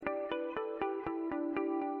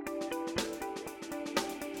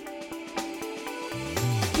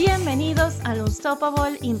Bienvenidos al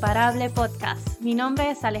Unstoppable Imparable Podcast. Mi nombre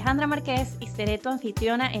es Alejandra Márquez y seré tu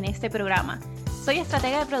anfitriona en este programa. Soy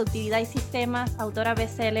estratega de productividad y sistemas, autora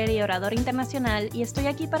bestseller y oradora internacional y estoy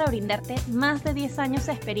aquí para brindarte más de 10 años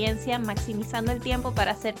de experiencia maximizando el tiempo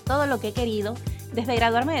para hacer todo lo que he querido, desde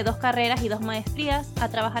graduarme de 2 carreras y 2 maestrías, a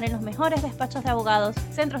trabajar en los mejores despachos de abogados,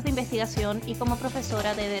 centros de investigación y como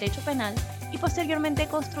profesora de Derecho Penal y posteriormente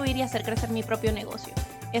construir y hacer crecer mi propio negocio.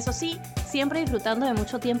 Eso sí, siempre disfrutando de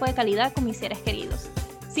mucho tiempo de calidad con mis seres queridos.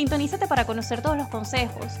 Sintonízate para conocer todos los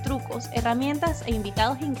consejos, trucos, herramientas e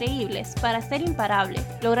invitados increíbles para ser imparable,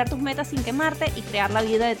 lograr tus metas sin quemarte y crear la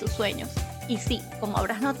vida de tus sueños. Y sí, como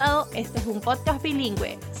habrás notado, este es un podcast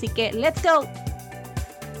bilingüe, así que ¡let's go!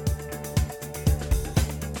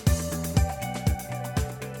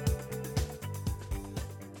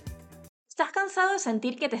 ¿Estás cansado de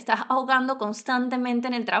sentir que te estás ahogando constantemente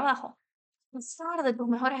en el trabajo, a pesar de tus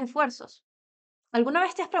mejores esfuerzos? ¿Alguna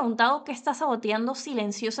vez te has preguntado qué está saboteando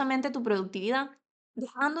silenciosamente tu productividad,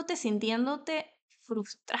 dejándote sintiéndote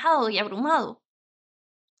frustrado y abrumado?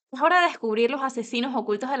 Es hora de descubrir los asesinos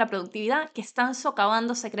ocultos de la productividad que están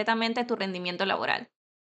socavando secretamente tu rendimiento laboral.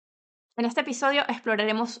 En este episodio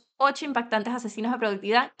exploraremos 8 impactantes asesinos de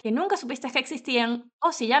productividad que nunca supiste que existían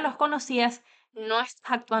o si ya los conocías, no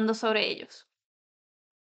estás actuando sobre ellos.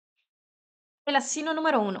 El asesino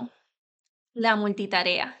número 1, la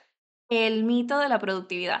multitarea, el mito de la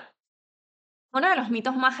productividad. Uno de los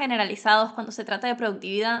mitos más generalizados cuando se trata de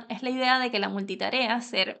productividad es la idea de que la multitarea,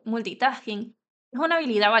 ser multitasking, es una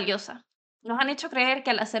habilidad valiosa. Nos han hecho creer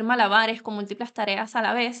que al hacer malabares con múltiples tareas a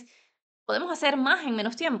la vez, podemos hacer más en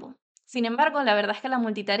menos tiempo. Sin embargo, la verdad es que la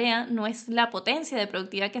multitarea no es la potencia de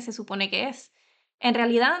productividad que se supone que es. En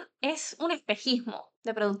realidad, es un espejismo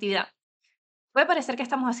de productividad. Puede parecer que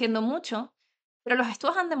estamos haciendo mucho, pero los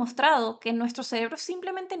estudios han demostrado que nuestros cerebros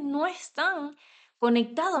simplemente no están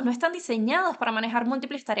conectados, no están diseñados para manejar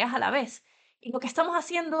múltiples tareas a la vez. Y lo que estamos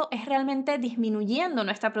haciendo es realmente disminuyendo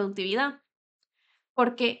nuestra productividad,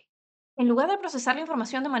 porque en lugar de procesar la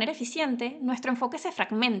información de manera eficiente, nuestro enfoque se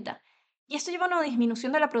fragmenta. Y esto lleva a una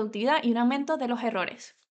disminución de la productividad y un aumento de los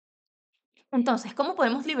errores. Entonces, ¿cómo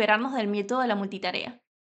podemos liberarnos del mito de la multitarea?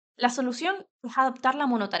 La solución es adoptar la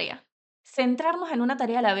monotarea, centrarnos en una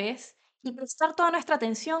tarea a la vez y prestar toda nuestra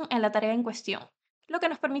atención en la tarea en cuestión, lo que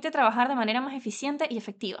nos permite trabajar de manera más eficiente y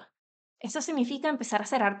efectiva. Esto significa empezar a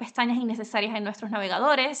cerrar pestañas innecesarias en nuestros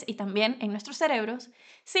navegadores y también en nuestros cerebros,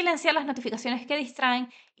 silenciar las notificaciones que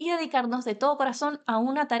distraen y dedicarnos de todo corazón a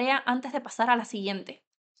una tarea antes de pasar a la siguiente.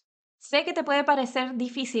 Sé que te puede parecer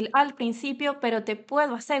difícil al principio, pero te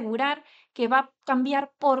puedo asegurar que va a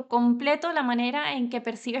cambiar por completo la manera en que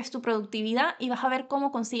percibes tu productividad y vas a ver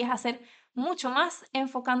cómo consigues hacer mucho más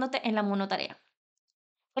enfocándote en la monotarea.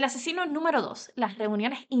 El asesino número 2, las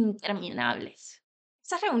reuniones interminables.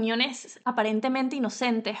 Esas reuniones aparentemente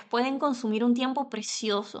inocentes pueden consumir un tiempo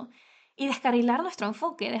precioso y descarrilar nuestro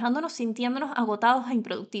enfoque, dejándonos sintiéndonos agotados e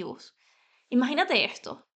improductivos. Imagínate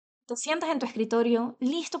esto. Te sientas en tu escritorio,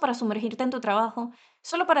 listo para sumergirte en tu trabajo,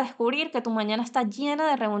 solo para descubrir que tu mañana está llena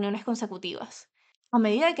de reuniones consecutivas. A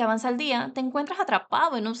medida que avanza el día, te encuentras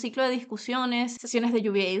atrapado en un ciclo de discusiones, sesiones de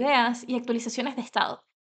lluvia de ideas y actualizaciones de estado.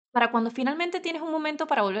 Para cuando finalmente tienes un momento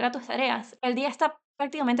para volver a tus tareas, el día está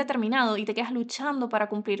prácticamente terminado y te quedas luchando para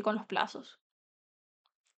cumplir con los plazos.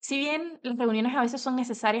 Si bien las reuniones a veces son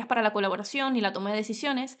necesarias para la colaboración y la toma de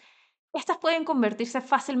decisiones, estas pueden convertirse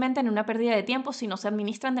fácilmente en una pérdida de tiempo si no se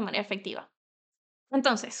administran de manera efectiva.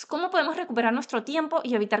 Entonces, ¿cómo podemos recuperar nuestro tiempo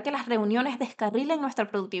y evitar que las reuniones descarrilen nuestra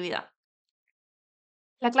productividad?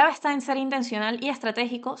 La clave está en ser intencional y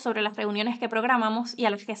estratégico sobre las reuniones que programamos y a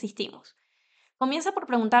las que asistimos. Comienza por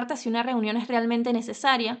preguntarte si una reunión es realmente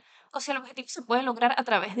necesaria o si el objetivo se puede lograr a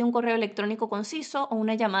través de un correo electrónico conciso o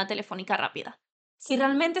una llamada telefónica rápida. Si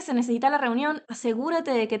realmente se necesita la reunión,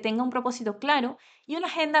 asegúrate de que tenga un propósito claro y una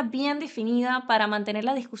agenda bien definida para mantener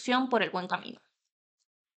la discusión por el buen camino.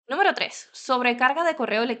 Número 3. Sobrecarga de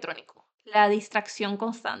correo electrónico. La distracción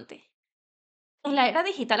constante. En la era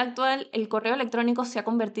digital actual, el correo electrónico se ha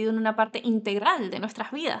convertido en una parte integral de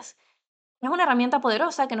nuestras vidas. Es una herramienta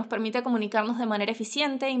poderosa que nos permite comunicarnos de manera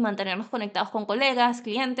eficiente y mantenernos conectados con colegas,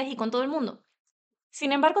 clientes y con todo el mundo.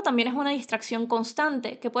 Sin embargo, también es una distracción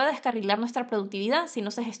constante que puede descarrilar nuestra productividad si no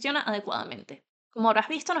se gestiona adecuadamente. Como habrás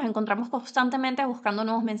visto, nos encontramos constantemente buscando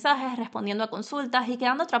nuevos mensajes, respondiendo a consultas y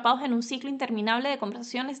quedando atrapados en un ciclo interminable de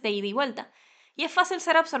conversaciones de ida y vuelta. Y es fácil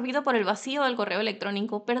ser absorbido por el vacío del correo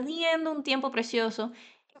electrónico, perdiendo un tiempo precioso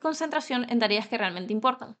y concentración en tareas que realmente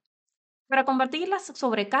importan. Para combatir la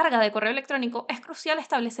sobrecarga de correo electrónico es crucial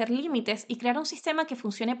establecer límites y crear un sistema que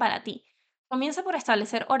funcione para ti, Comienza por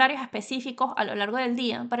establecer horarios específicos a lo largo del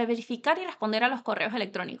día para verificar y responder a los correos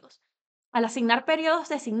electrónicos. Al asignar periodos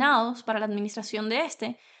designados para la administración de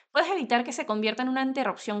este, puedes evitar que se convierta en una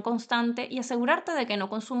interrupción constante y asegurarte de que no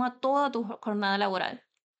consuma toda tu jornada laboral.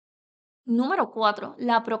 Número 4.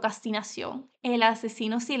 La procrastinación, el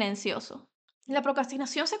asesino silencioso. La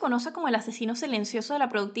procrastinación se conoce como el asesino silencioso de la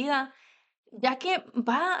productividad, ya que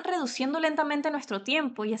va reduciendo lentamente nuestro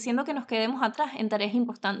tiempo y haciendo que nos quedemos atrás en tareas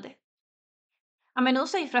importantes. A menudo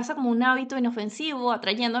se disfraza como un hábito inofensivo,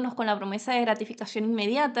 atrayéndonos con la promesa de gratificación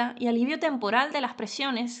inmediata y alivio temporal de las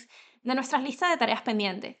presiones de nuestras listas de tareas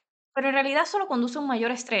pendientes. Pero en realidad solo conduce a un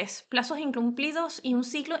mayor estrés, plazos incumplidos y un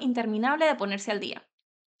ciclo interminable de ponerse al día.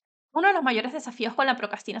 Uno de los mayores desafíos con la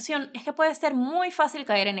procrastinación es que puede ser muy fácil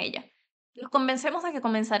caer en ella. Nos convencemos de que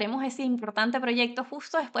comenzaremos ese importante proyecto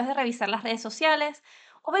justo después de revisar las redes sociales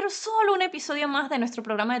o ver solo un episodio más de nuestro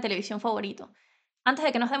programa de televisión favorito. Antes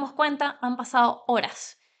de que nos demos cuenta, han pasado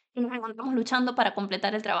horas y nos encontramos luchando para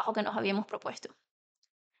completar el trabajo que nos habíamos propuesto.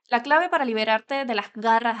 La clave para liberarte de las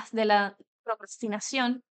garras de la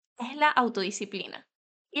procrastinación es la autodisciplina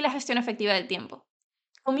y la gestión efectiva del tiempo.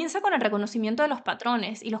 Comienza con el reconocimiento de los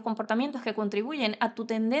patrones y los comportamientos que contribuyen a tu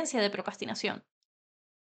tendencia de procrastinación.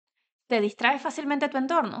 ¿Te distrae fácilmente tu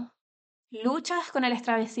entorno? ¿Luchas con el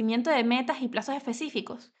establecimiento de metas y plazos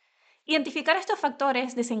específicos? Identificar estos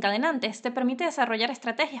factores desencadenantes te permite desarrollar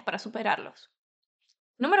estrategias para superarlos.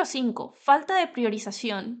 Número 5. Falta de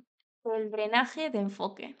priorización. El drenaje de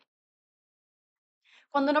enfoque.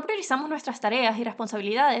 Cuando no priorizamos nuestras tareas y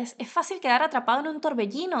responsabilidades, es fácil quedar atrapado en un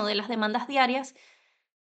torbellino de las demandas diarias,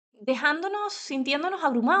 dejándonos, sintiéndonos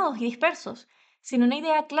abrumados y dispersos. Sin una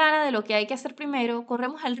idea clara de lo que hay que hacer primero,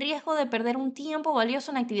 corremos el riesgo de perder un tiempo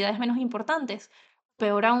valioso en actividades menos importantes,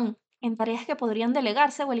 peor aún, en tareas que podrían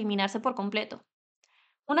delegarse o eliminarse por completo.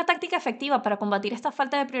 Una táctica efectiva para combatir esta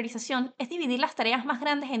falta de priorización es dividir las tareas más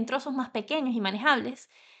grandes en trozos más pequeños y manejables,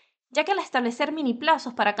 ya que al establecer mini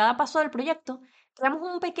plazos para cada paso del proyecto, creamos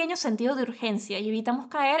un pequeño sentido de urgencia y evitamos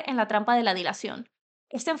caer en la trampa de la dilación.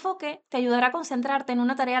 Este enfoque te ayudará a concentrarte en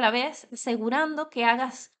una tarea a la vez, asegurando que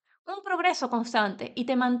hagas un progreso constante y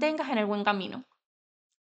te mantengas en el buen camino.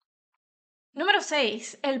 Número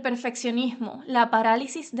 6. El perfeccionismo, la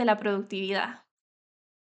parálisis de la productividad.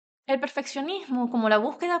 El perfeccionismo, como la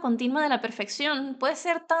búsqueda continua de la perfección, puede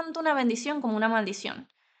ser tanto una bendición como una maldición.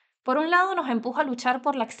 Por un lado, nos empuja a luchar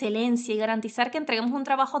por la excelencia y garantizar que entreguemos un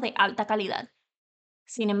trabajo de alta calidad.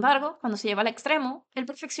 Sin embargo, cuando se lleva al extremo, el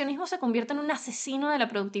perfeccionismo se convierte en un asesino de la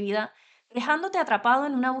productividad, dejándote atrapado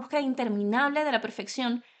en una búsqueda interminable de la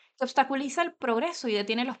perfección que obstaculiza el progreso y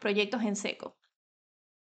detiene los proyectos en seco.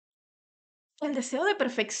 El deseo de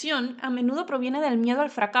perfección a menudo proviene del miedo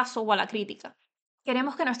al fracaso o a la crítica.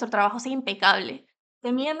 Queremos que nuestro trabajo sea impecable,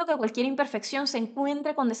 temiendo que cualquier imperfección se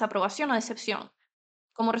encuentre con desaprobación o decepción.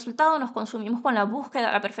 Como resultado, nos consumimos con la búsqueda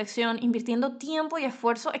de la perfección, invirtiendo tiempo y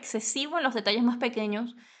esfuerzo excesivo en los detalles más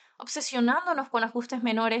pequeños, obsesionándonos con ajustes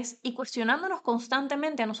menores y cuestionándonos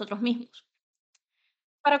constantemente a nosotros mismos.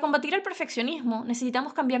 Para combatir el perfeccionismo,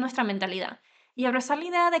 necesitamos cambiar nuestra mentalidad y abrazar la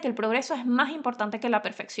idea de que el progreso es más importante que la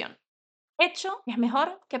perfección. Hecho es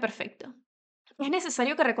mejor que perfecto. Es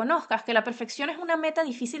necesario que reconozcas que la perfección es una meta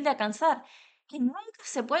difícil de alcanzar, que nunca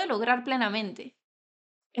se puede lograr plenamente.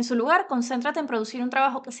 En su lugar, concéntrate en producir un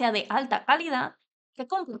trabajo que sea de alta calidad, que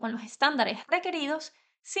cumpla con los estándares requeridos,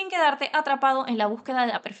 sin quedarte atrapado en la búsqueda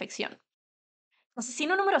de la perfección.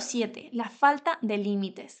 Asesino número 7. La falta de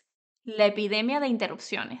límites. La epidemia de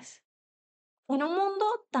interrupciones. En un mundo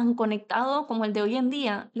tan conectado como el de hoy en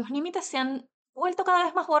día, los límites se han vuelto cada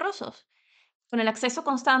vez más borrosos. Con el acceso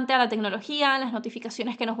constante a la tecnología, las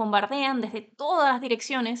notificaciones que nos bombardean desde todas las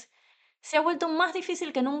direcciones, se ha vuelto más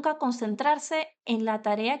difícil que nunca concentrarse en la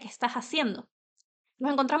tarea que estás haciendo.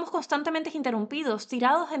 Nos encontramos constantemente interrumpidos,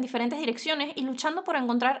 tirados en diferentes direcciones y luchando por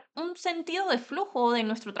encontrar un sentido de flujo de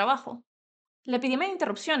nuestro trabajo. La epidemia de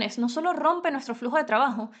interrupciones no solo rompe nuestro flujo de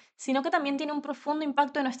trabajo, sino que también tiene un profundo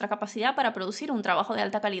impacto en nuestra capacidad para producir un trabajo de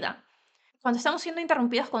alta calidad. Cuando estamos siendo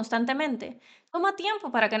interrumpidos constantemente, toma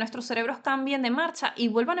tiempo para que nuestros cerebros cambien de marcha y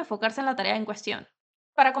vuelvan a enfocarse en la tarea en cuestión.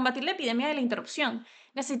 Para combatir la epidemia de la interrupción,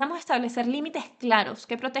 necesitamos establecer límites claros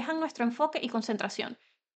que protejan nuestro enfoque y concentración.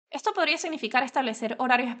 Esto podría significar establecer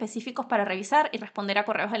horarios específicos para revisar y responder a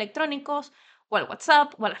correos electrónicos, o al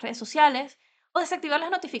WhatsApp, o a las redes sociales, o desactivar las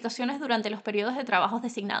notificaciones durante los periodos de trabajos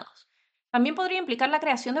designados. También podría implicar la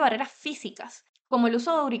creación de barreras físicas, como el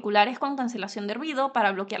uso de auriculares con cancelación de ruido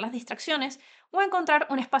para bloquear las distracciones o encontrar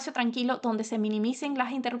un espacio tranquilo donde se minimicen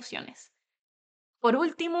las interrupciones. Por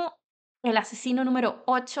último, el asesino número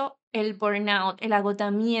 8, el burnout, el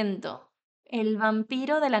agotamiento, el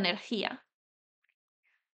vampiro de la energía.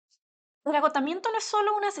 El agotamiento no es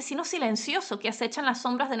solo un asesino silencioso que acecha en las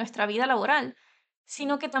sombras de nuestra vida laboral,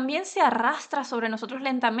 sino que también se arrastra sobre nosotros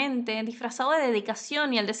lentamente, disfrazado de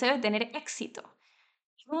dedicación y el deseo de tener éxito.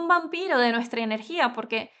 Es un vampiro de nuestra energía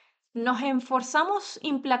porque nos esforzamos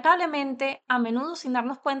implacablemente, a menudo sin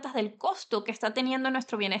darnos cuenta del costo que está teniendo en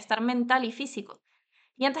nuestro bienestar mental y físico.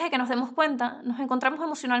 Y antes de que nos demos cuenta, nos encontramos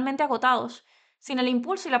emocionalmente agotados, sin el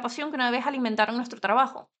impulso y la pasión que una vez alimentaron nuestro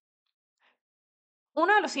trabajo.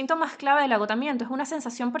 Uno de los síntomas clave del agotamiento es una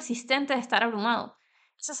sensación persistente de estar abrumado.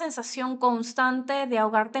 Esa sensación constante de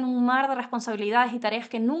ahogarte en un mar de responsabilidades y tareas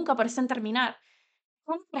que nunca parecen terminar.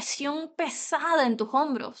 Una presión pesada en tus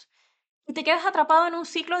hombros. Y te quedas atrapado en un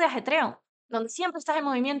ciclo de ajetreo, donde siempre estás en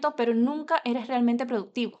movimiento, pero nunca eres realmente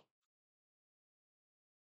productivo.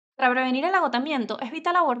 Para prevenir el agotamiento, es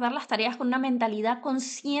vital abordar las tareas con una mentalidad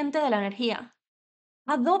consciente de la energía.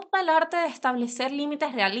 Adopta el arte de establecer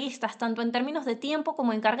límites realistas, tanto en términos de tiempo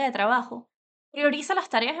como en carga de trabajo. Prioriza las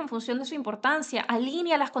tareas en función de su importancia,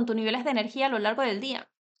 alínealas con tus niveles de energía a lo largo del día.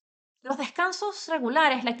 Los descansos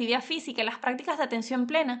regulares, la actividad física y las prácticas de atención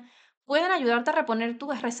plena pueden ayudarte a reponer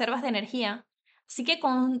tus reservas de energía. Así que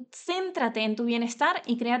concéntrate en tu bienestar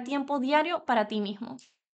y crea tiempo diario para ti mismo.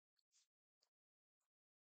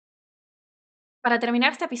 Para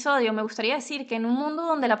terminar este episodio, me gustaría decir que en un mundo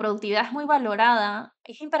donde la productividad es muy valorada,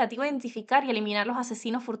 es imperativo identificar y eliminar los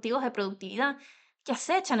asesinos furtivos de productividad que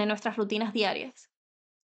acechan en nuestras rutinas diarias.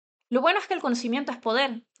 Lo bueno es que el conocimiento es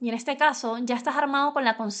poder, y en este caso ya estás armado con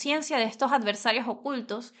la conciencia de estos adversarios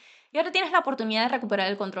ocultos y ahora tienes la oportunidad de recuperar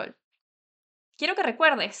el control. Quiero que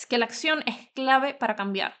recuerdes que la acción es clave para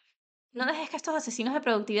cambiar. No dejes que estos asesinos de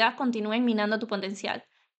productividad continúen minando tu potencial.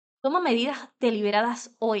 Toma medidas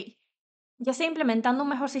deliberadas hoy, ya sea implementando un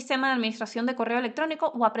mejor sistema de administración de correo electrónico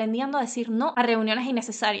o aprendiendo a decir no a reuniones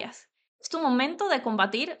innecesarias. Es tu momento de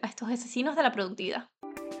combatir a estos asesinos de la productividad.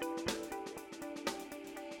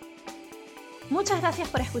 Muchas gracias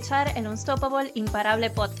por escuchar el Unstoppable Imparable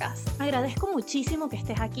Podcast. Agradezco muchísimo que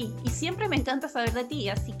estés aquí y siempre me encanta saber de ti,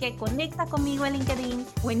 así que conecta conmigo en LinkedIn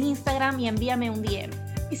o en Instagram y envíame un DM.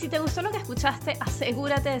 Y si te gustó lo que escuchaste,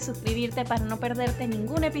 asegúrate de suscribirte para no perderte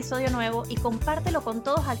ningún episodio nuevo y compártelo con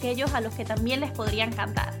todos aquellos a los que también les podría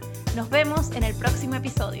encantar. Nos vemos en el próximo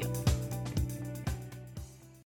episodio.